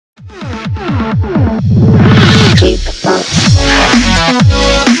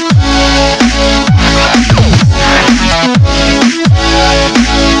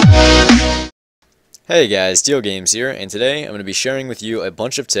Hey guys, Deal Games here, and today I'm going to be sharing with you a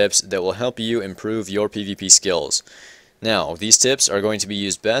bunch of tips that will help you improve your PvP skills. Now, these tips are going to be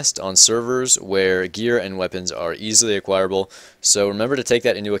used best on servers where gear and weapons are easily acquirable, so remember to take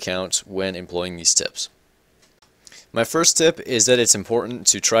that into account when employing these tips. My first tip is that it's important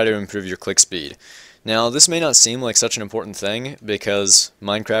to try to improve your click speed. Now, this may not seem like such an important thing because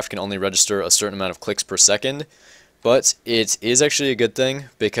Minecraft can only register a certain amount of clicks per second, but it is actually a good thing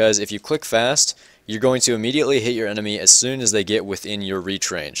because if you click fast, you're going to immediately hit your enemy as soon as they get within your reach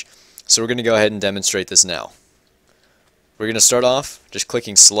range. So we're going to go ahead and demonstrate this now. We're going to start off just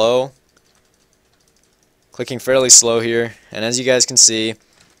clicking slow, clicking fairly slow here, and as you guys can see,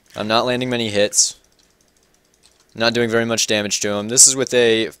 I'm not landing many hits, not doing very much damage to him. This is with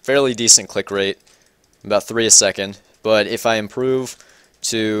a fairly decent click rate, about 3 a second, but if I improve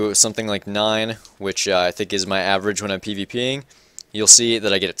to something like 9, which I think is my average when I'm PvPing, you'll see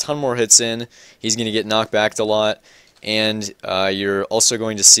that I get a ton more hits in. He's going to get knocked back a lot, and you're also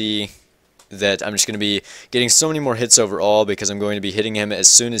going to see that I'm just going to be getting so many more hits overall because I'm going to be hitting him as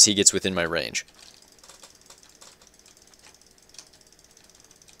soon as he gets within my range.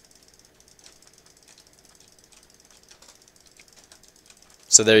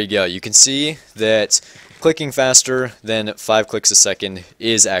 So there you go. You can see that clicking faster than 5 clicks a second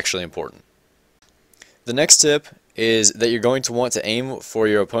is actually important. The next tip is that you're going to want to aim for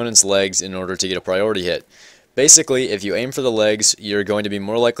your opponent's legs in order to get a priority hit. Basically, if you aim for the legs, you're going to be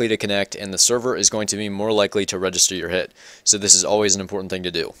more likely to connect and the server is going to be more likely to register your hit. So this is always an important thing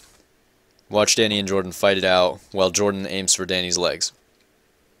to do. Watch Danny and Jordan fight it out while Jordan aims for Danny's legs.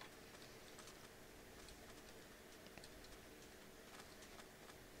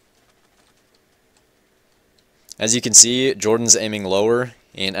 As you can see, Jordan's aiming lower,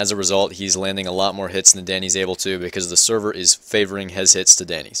 and as a result, he's landing a lot more hits than Danny's able to because the server is favoring his hits to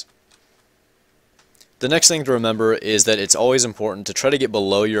Danny's. The next thing to remember is that it's always important to try to get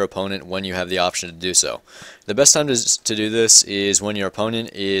below your opponent when you have the option to do so. The best time to do this is when your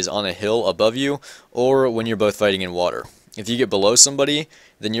opponent is on a hill above you or when you're both fighting in water. If you get below somebody,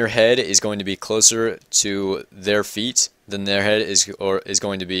 then your head is going to be closer to their feet than their head is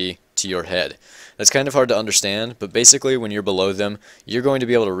going to be to your head. That's kind of hard to understand, but basically when you're below them, you're going to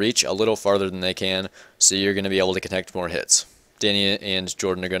be able to reach a little farther than they can, so you're going to be able to connect more hits. Danny and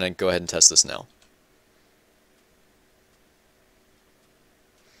Jordan are going to go ahead and test this now.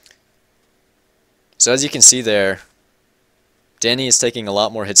 So as you can see there, Danny is taking a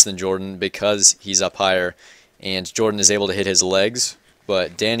lot more hits than Jordan because he's up higher, and Jordan is able to hit his legs,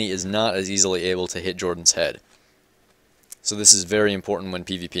 but Danny is not as easily able to hit Jordan's head. So this is very important when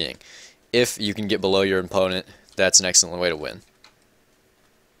PvPing. If you can get below your opponent, that's an excellent way to win.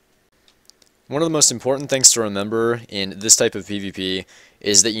 One of the most important things to remember in this type of PvP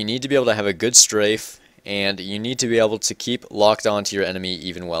is that you need to be able to have a good strafe, and you need to be able to keep locked onto your enemy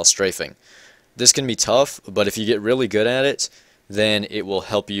even while strafing. This can be tough, but if you get really good at it, then it will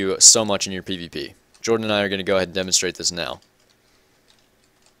help you so much in your PvP. Jordan and I are going to go ahead and demonstrate this now.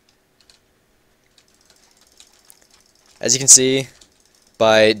 As you can see,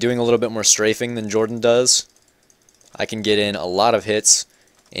 by doing a little bit more strafing than Jordan does, I can get in a lot of hits,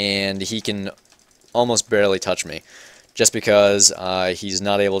 and he can almost barely touch me, just because he's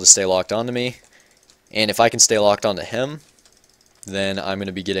not able to stay locked onto me. And if I can stay locked onto him, then I'm going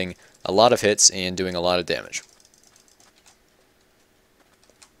to be getting a lot of hits and doing a lot of damage.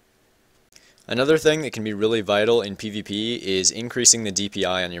 Another thing that can be really vital in PvP is increasing the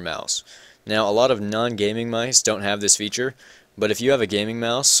DPI on your mouse. Now, a lot of non-gaming mice don't have this feature, but if you have a gaming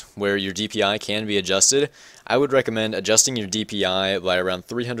mouse where your DPI can be adjusted, I would recommend adjusting your DPI by around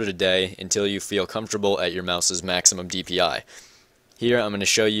 300 a day until you feel comfortable at your mouse's maximum DPI. Here I'm going to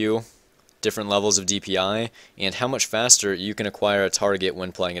show you different levels of DPI and how much faster you can acquire a target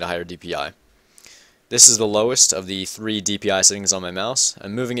when playing at a higher DPI. This is the lowest of the 3 DPI settings on my mouse.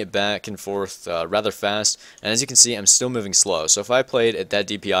 I'm moving it back and forth rather fast, and as you can see, I'm still moving slow. So if I played at that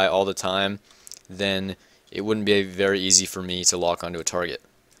DPI all the time, then it wouldn't be very easy for me to lock onto a target.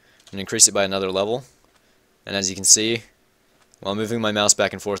 I'm going to increase it by another level, and as you can see, while moving my mouse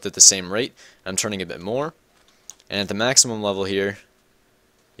back and forth at the same rate, I'm turning a bit more, and at the maximum level here,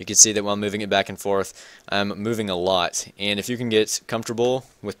 you can see that while moving it back and forth, I'm moving a lot. And if you can get comfortable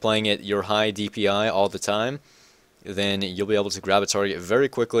with playing at your high DPI all the time, then you'll be able to grab a target very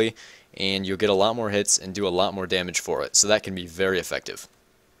quickly, and you'll get a lot more hits and do a lot more damage for it. So that can be very effective.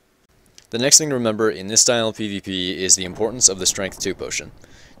 The next thing to remember in this style of PvP is the importance of the Strength 2 potion.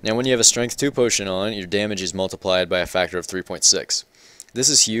 Now when you have a Strength 2 potion on, your damage is multiplied by a factor of 3.6. This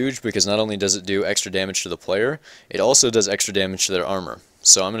is huge because not only does it do extra damage to the player, it also does extra damage to their armor.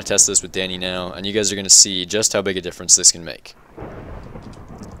 So I'm going to test this with Danny now, and you guys are going to see just how big a difference this can make.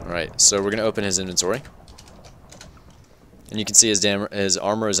 Alright, so we're going to open his inventory. And you can see his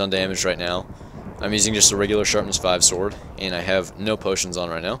armor is undamaged right now. I'm using just a regular sharpness 5 sword, and I have no potions on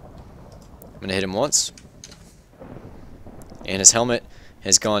right now. I'm going to hit him once. And his helmet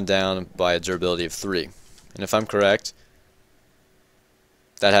has gone down by a durability of 3. And if I'm correct,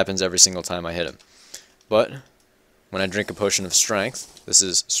 that happens every single time I hit him. But when I drink a potion of strength, this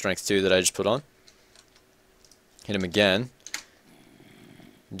is strength 2 that I just put on, hit him again,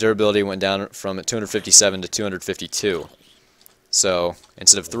 durability went down from 257 to 252. So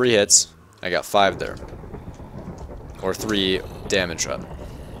instead of 3 hits, I got 5 there, or 3 damage rather.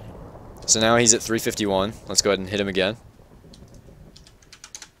 So now he's at 351. Let's go ahead and hit him again.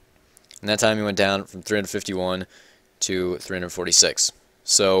 And that time he went down from 351 to 346.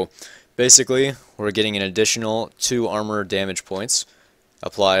 So basically, we're getting an additional 2 armor damage points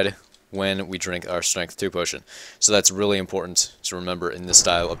applied when we drink our Strength 2 potion. So that's really important to remember in this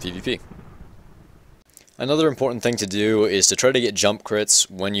style of PvP. Another important thing to do is to try to get jump crits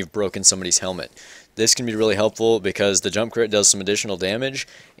when you've broken somebody's helmet. This can be really helpful because the jump crit does some additional damage,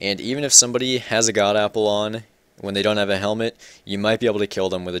 and even if somebody has a God Apple on when they don't have a helmet, you might be able to kill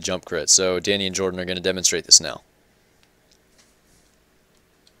them with a jump crit. So Danny and Jordan are going to demonstrate this now.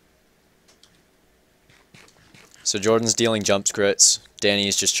 So Jordan's dealing jump crits,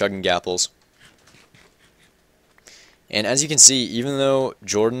 Danny's just chugging gapples. And as you can see, even though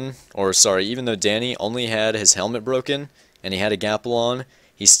Danny only had his helmet broken and he had a gapple on,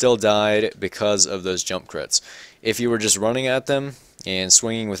 he still died because of those jump crits. If you were just running at them and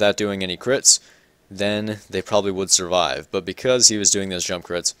swinging without doing any crits, then they probably would survive. But because he was doing those jump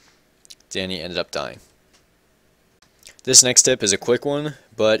crits, Danny ended up dying. This next tip is a quick one,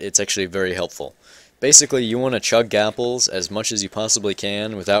 but it's actually very helpful. Basically, you want to chug gapples as much as you possibly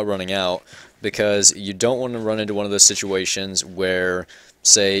can without running out, because you don't want to run into one of those situations where,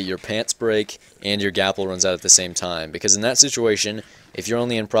 say, your pants break and your gapple runs out at the same time. Because in that situation, if you're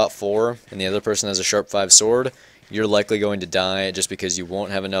only in prot 4 and the other person has a sharp 5 sword, you're likely going to die just because you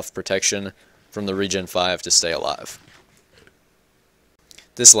won't have enough protection from the regen 5 to stay alive.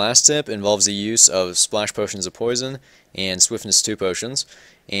 This last tip involves the use of splash potions of poison and swiftness 2 potions,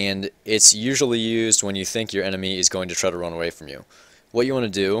 and it's usually used when you think your enemy is going to try to run away from you. What you want to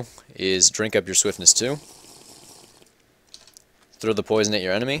do is drink up your swiftness 2, throw the poison at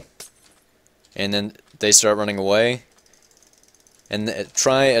your enemy, and then they start running away, and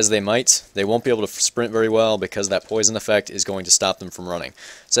try as they might, they won't be able to sprint very well because that poison effect is going to stop them from running.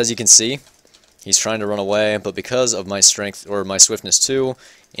 So as you can see, he's trying to run away, but because of my strength, or my swiftness 2,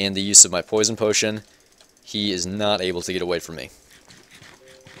 and the use of my poison potion, he is not able to get away from me.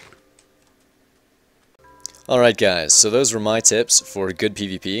 Alright guys, so those were my tips for good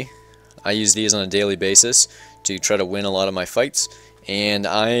PvP. I use these on a daily basis to try to win a lot of my fights, and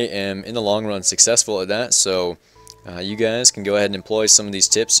I am in the long run successful at that, so you guys can go ahead and employ some of these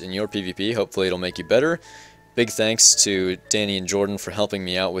tips in your PvP. Hopefully it'll make you better. Big thanks to Danny and Jordan for helping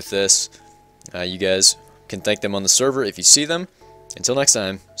me out with this. You guys can thank them on the server if you see them. Until next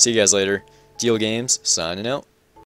time, see you guys later. Deal Games, signing out.